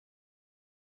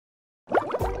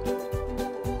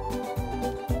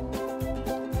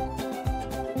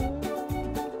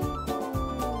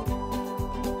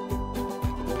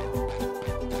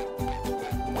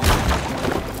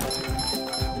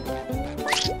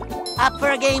Up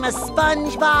for a game of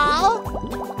SpongeBob?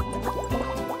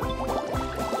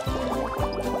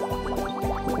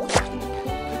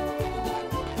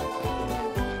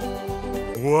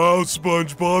 Wow,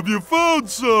 SpongeBob, you found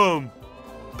some!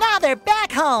 Now they're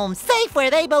back home, safe where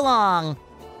they belong.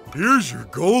 Here's your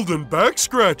golden back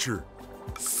scratcher.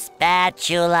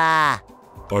 Spatula.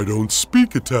 I don't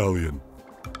speak Italian.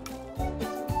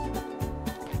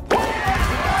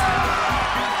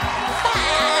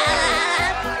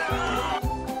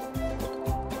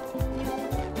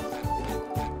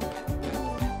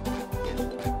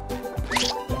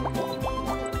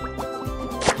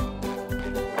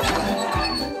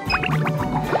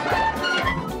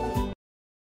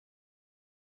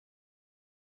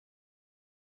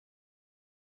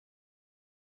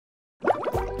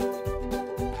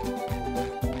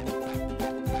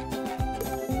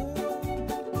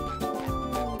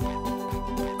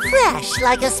 Fresh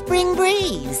like a spring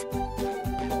breeze.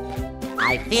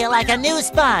 I feel like a new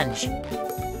sponge.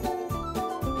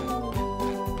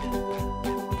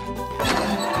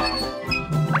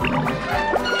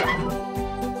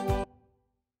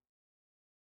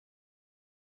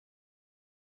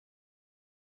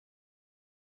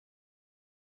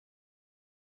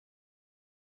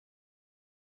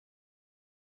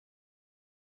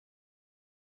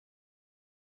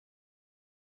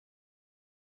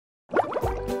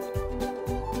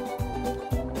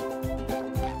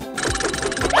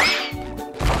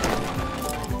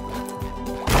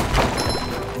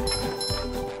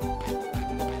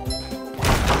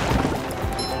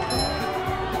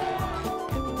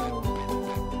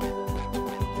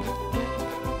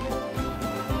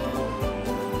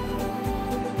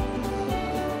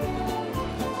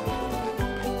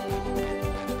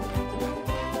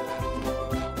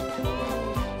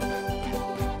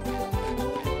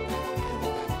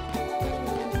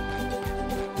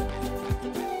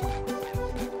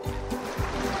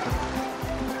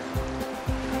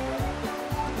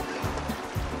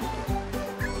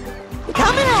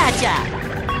 Coming at ya!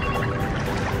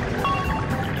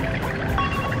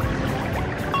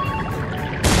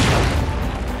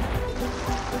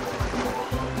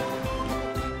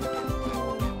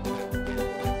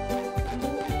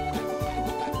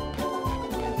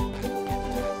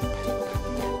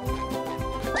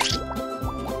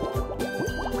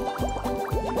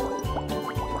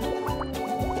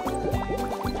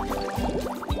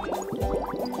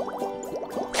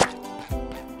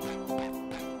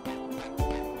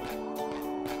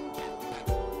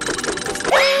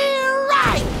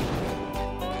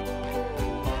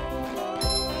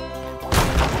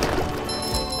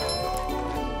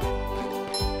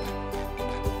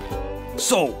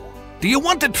 So, do you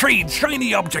want to trade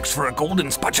shiny objects for a golden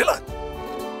spatula?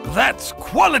 That's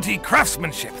quality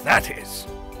craftsmanship, that is.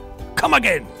 Come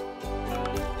again.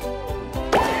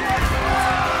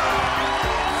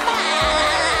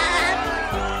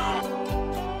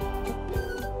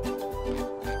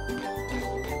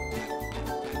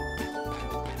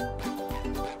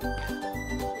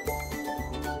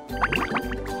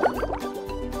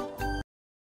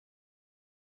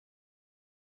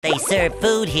 They serve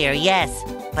food here, yes,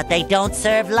 but they don't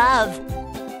serve love.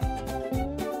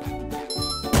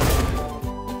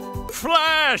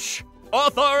 Flash!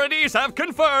 Authorities have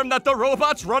confirmed that the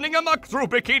robots running amok through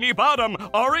Bikini Bottom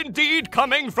are indeed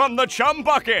coming from the Chum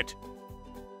bucket.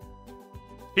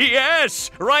 Yes,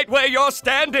 right where you're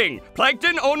standing.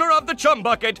 Plankton, owner of the Chum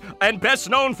bucket, and best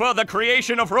known for the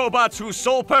creation of robots whose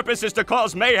sole purpose is to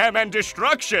cause mayhem and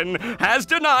destruction, has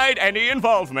denied any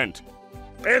involvement.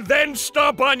 And then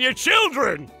stomp on your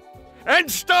children! And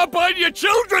stomp on your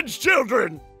children's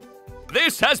children!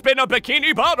 This has been a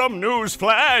Bikini Bottom news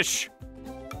flash.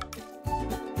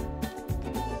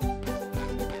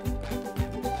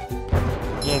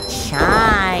 It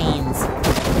shines.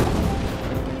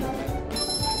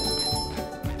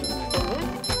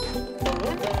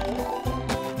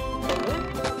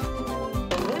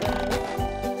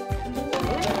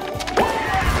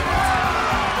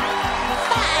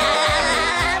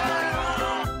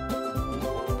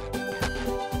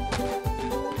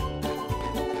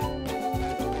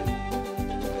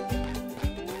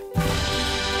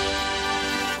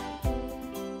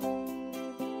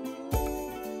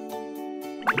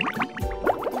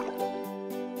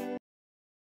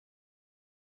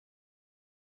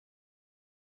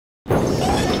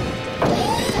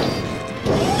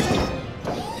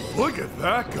 Look at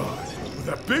that guy. With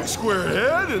that big square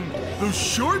head and those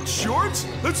short shorts.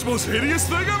 That's the most hideous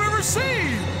thing I've ever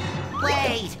seen.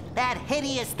 Wait, that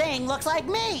hideous thing looks like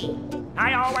me.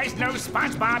 I always knew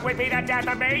SpongeBob would be the death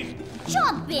of me.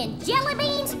 Jumpin' jelly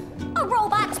beans? A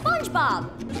robot SpongeBob.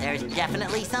 There's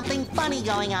definitely something funny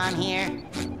going on here.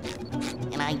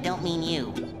 And I don't mean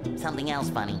you. Something else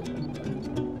funny.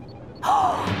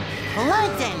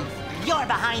 Plankton! You're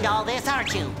behind all this,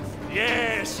 aren't you?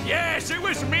 Yes, it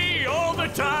was me all the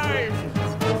time!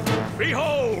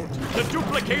 Behold, the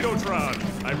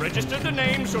Duplicatotron. I registered the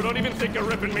name, so don't even think of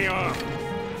ripping me off.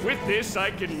 With this,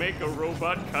 I can make a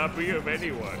robot copy of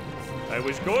anyone. I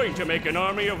was going to make an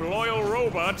army of loyal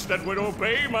robots that would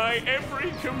obey my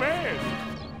every command.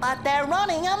 But they're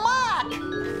running amok!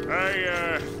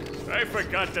 I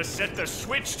forgot to set the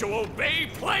switch to obey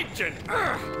Plankton.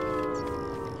 Ugh.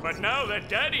 But now that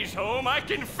Daddy's home, I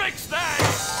can fix that!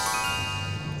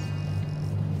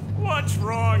 What's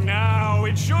wrong now?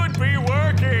 It should be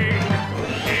working!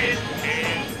 It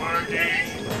is working!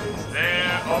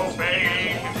 They're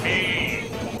obeying me!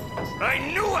 I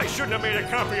knew I shouldn't have made a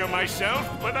copy of myself,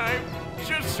 but I'm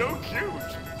just so cute.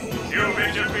 You've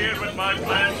interfered with my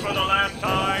plans for the last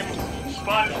time.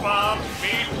 SpongeBob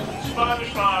meet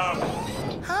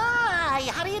SpongeBob. Hi,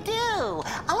 how do you do?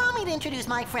 Allow me to introduce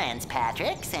my friends,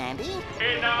 Patrick, Sandy.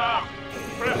 Enough!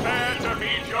 Prepare to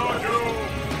meet your doom!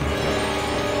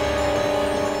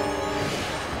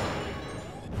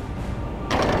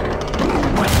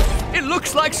 It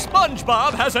looks like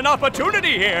SpongeBob has an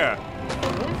opportunity here!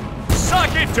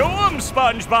 Suck it to him,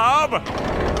 SpongeBob!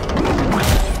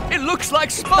 It looks like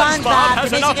SpongeBob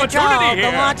has an opportunity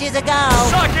here! The launch is a go!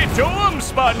 Suck it to him,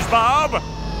 SpongeBob!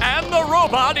 And the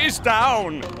robot is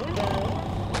down!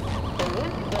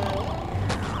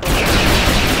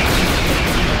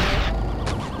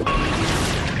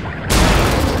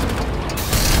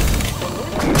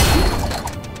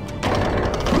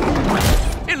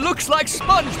 It looks like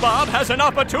SpongeBob has an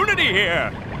opportunity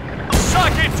here!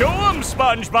 Suck it to him,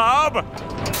 SpongeBob!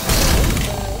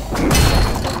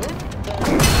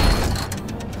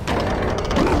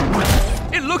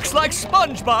 It looks like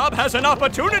SpongeBob has an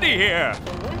opportunity here!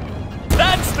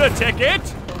 That's the ticket!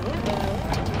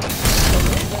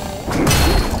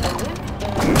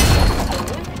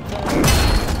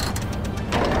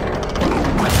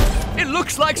 It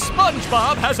looks like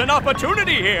SpongeBob has an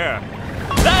opportunity here!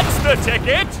 That's the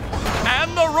ticket!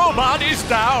 And the robot is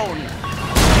down!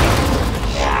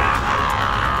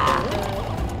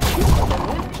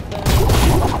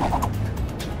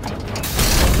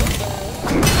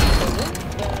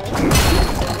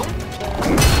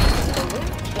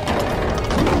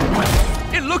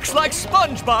 It looks like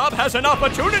SpongeBob has an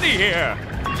opportunity here!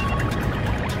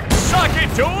 Suck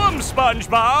it to him,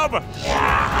 SpongeBob!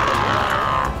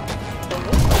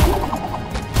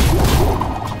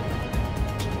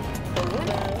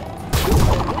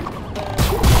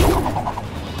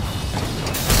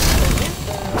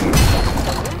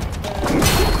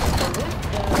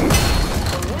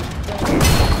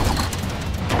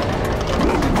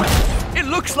 It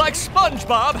looks like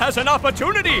SpongeBob has an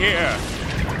opportunity here!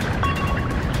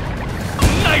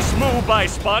 Nice move by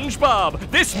SpongeBob!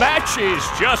 This match is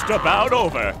just about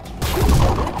over.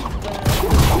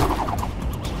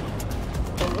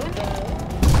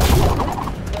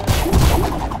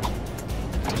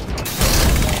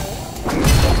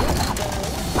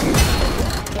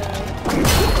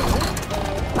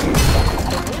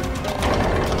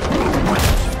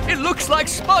 It looks like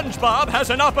SpongeBob has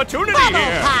an opportunity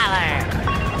here! Power!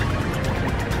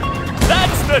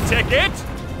 That's the ticket!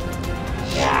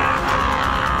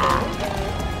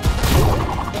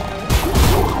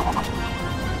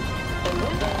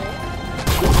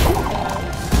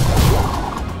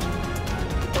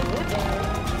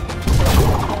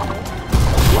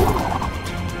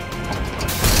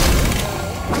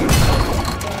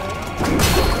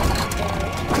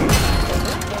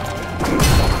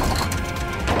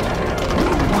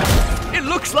 It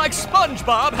looks like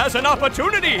SpongeBob has an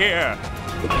opportunity here!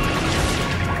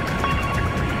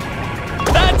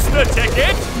 That's the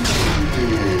ticket!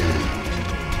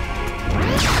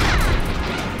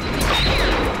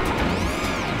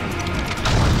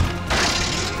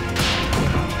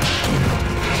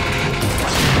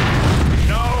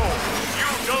 No! You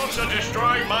don'ts are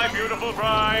destroying my beautiful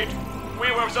bride!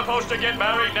 We were supposed to get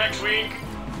married next week!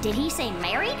 Did he say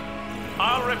married?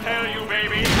 I'll repair you,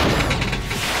 baby!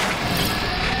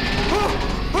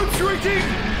 I'm shrinking!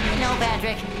 No,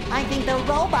 Patrick. I think the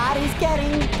robot is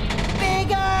getting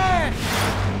bigger!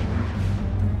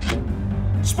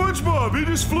 SpongeBob, he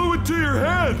just flew into your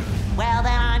head! Well,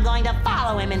 then I'm going to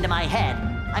follow him into my head.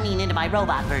 I mean, into my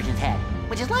robot version's head,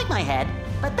 which is like my head,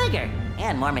 but bigger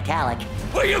and more metallic.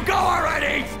 Will you go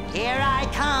already? Here I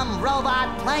come,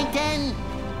 Robot Plankton!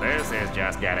 This is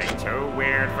just getting too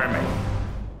weird for me.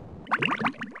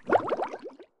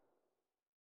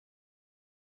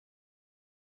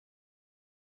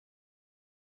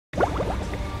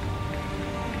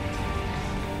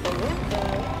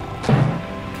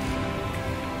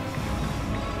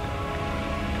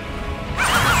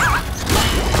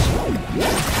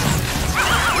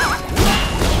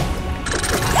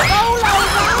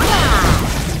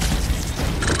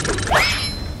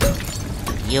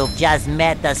 You've just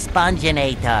met the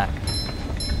Sponginator.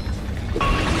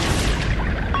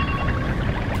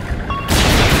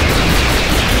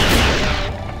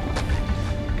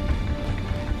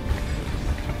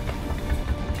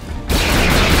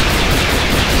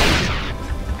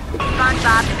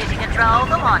 SpongeBob to mission control,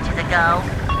 the launch is a go.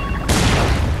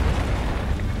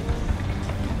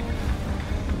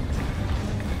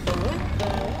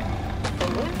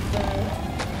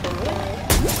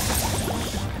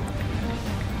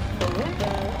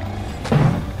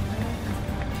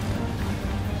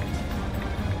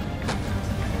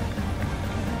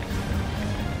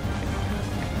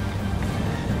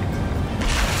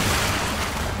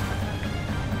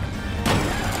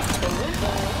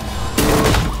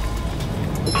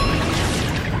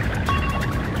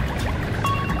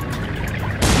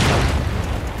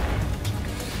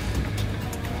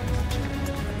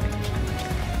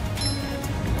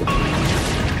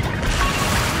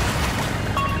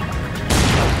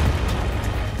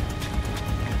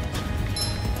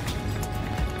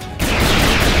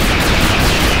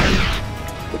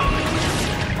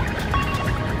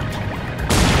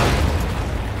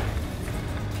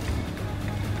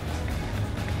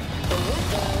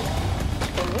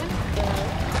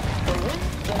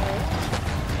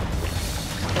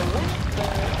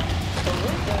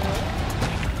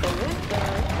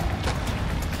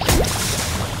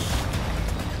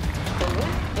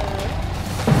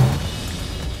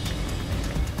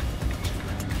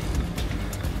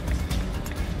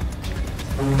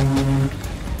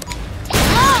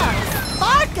 Oh,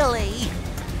 sparkly!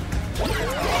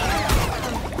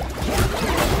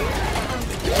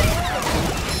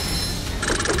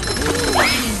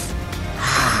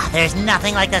 There's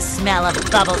nothing like the smell of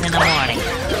bubbles in the morning.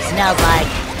 Smells like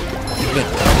liquid.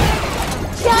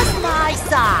 Just my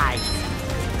size.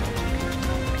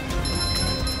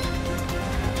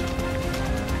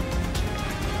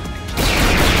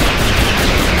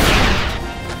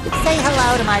 Say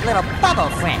hello to my little bubble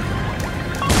friend.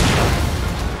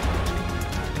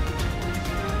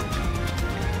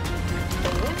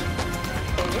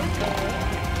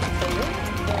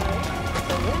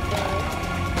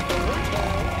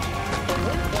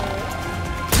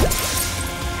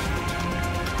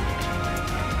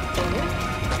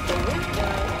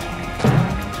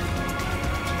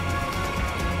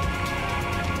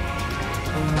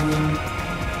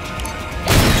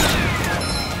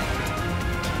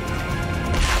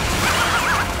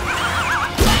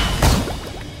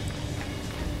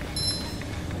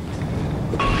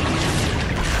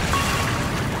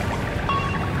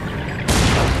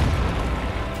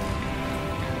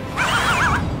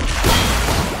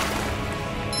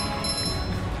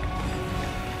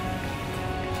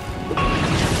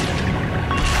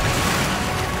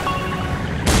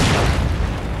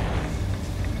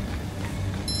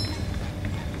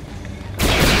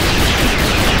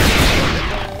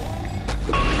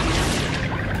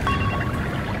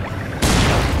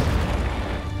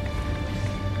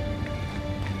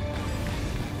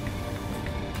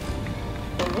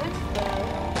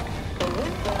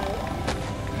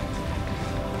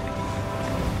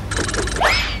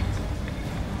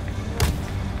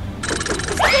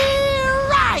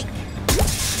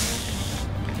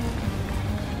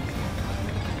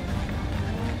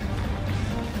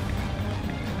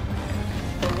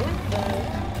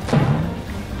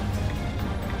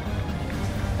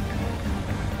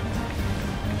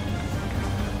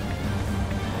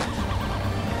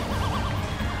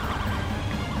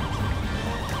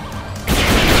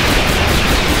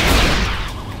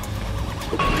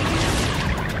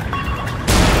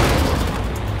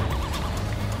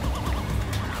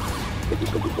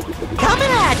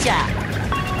 Coming at ya!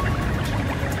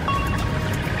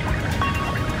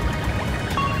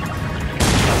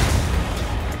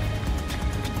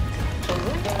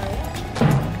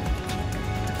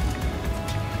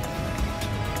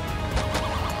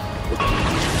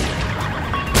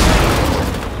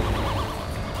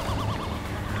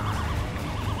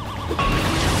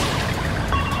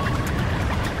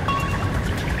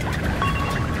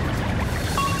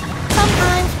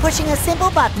 Pushing a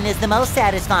simple button is the most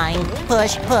satisfying.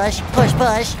 Push, push, push,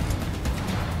 push.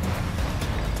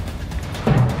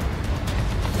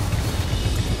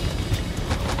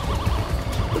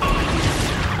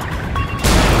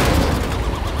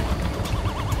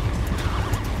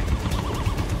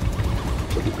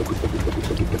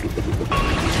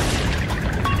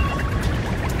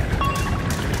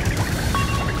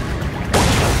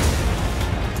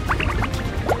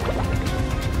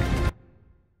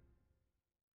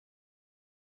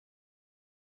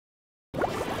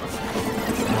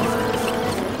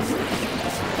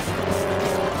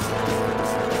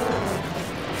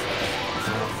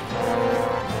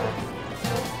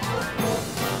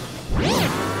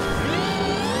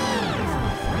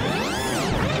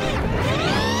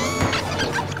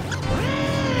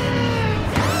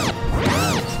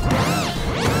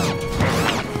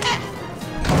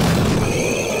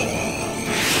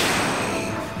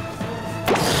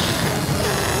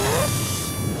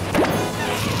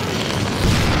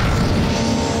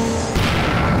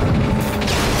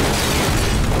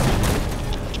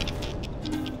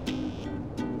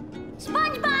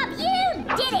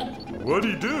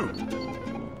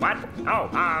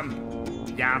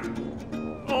 Yeah.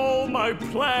 All my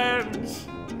plans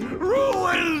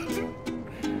ruined!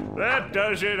 That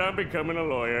does it. I'm becoming a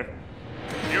lawyer.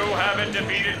 You haven't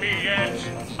defeated me yet.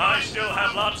 I still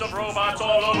have lots of robots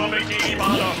all over Bikini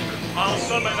Bottom. I'll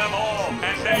summon them all,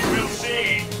 and then we'll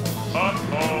see.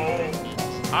 Uh-oh.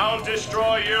 I'll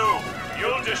destroy you.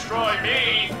 You'll destroy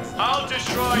me. I'll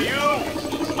destroy you.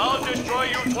 I'll destroy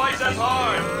you twice as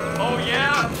hard. Oh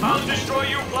yeah? I'll destroy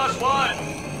you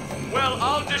 +1. Well,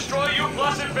 I'll destroy you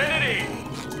plus infinity.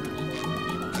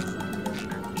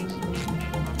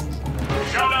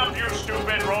 Shut up, you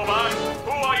stupid robot!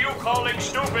 Who are you calling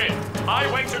stupid?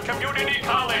 I went to community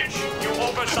college, you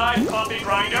oversized coffee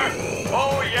grinder!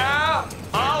 Oh yeah?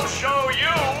 I'll show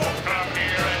you! Come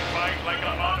here and fight like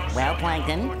a model. Well,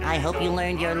 Plankton, I hope you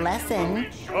learned your lesson.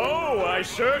 Oh, I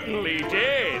certainly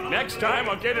did. Next time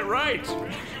I'll get it right.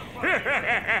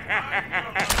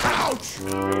 Ouch!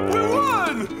 We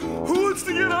won! Who wants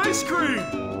to get ice cream?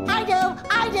 I do!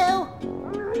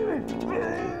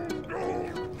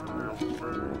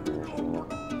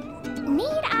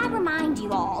 Need I remind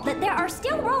you all that there are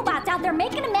still robots out there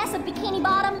making a mess of Bikini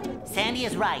Bottom? Sandy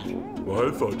is right. Well,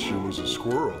 I thought she was a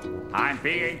squirrel. I'm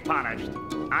being punished.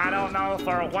 I don't know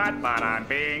for what, but I'm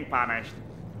being punished.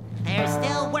 There's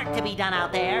still work to be done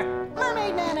out there.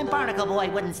 Mermaid Man and Barnacle Boy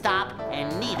wouldn't stop,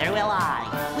 and neither will I.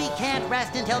 We can't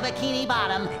rest until Bikini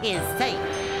Bottom is safe.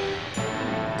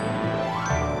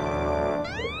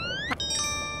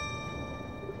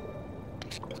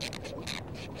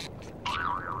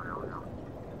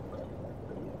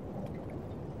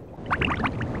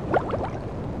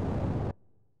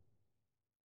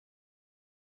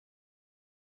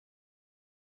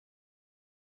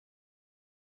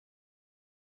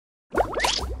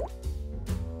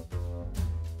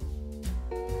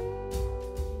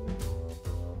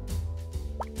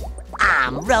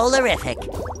 I'm rollerific.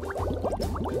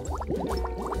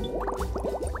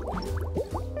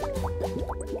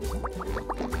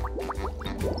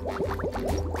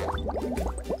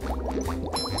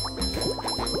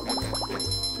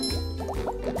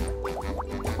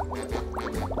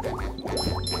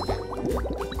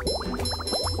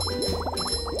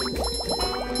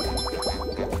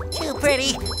 Too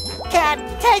pretty.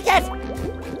 Can't take it.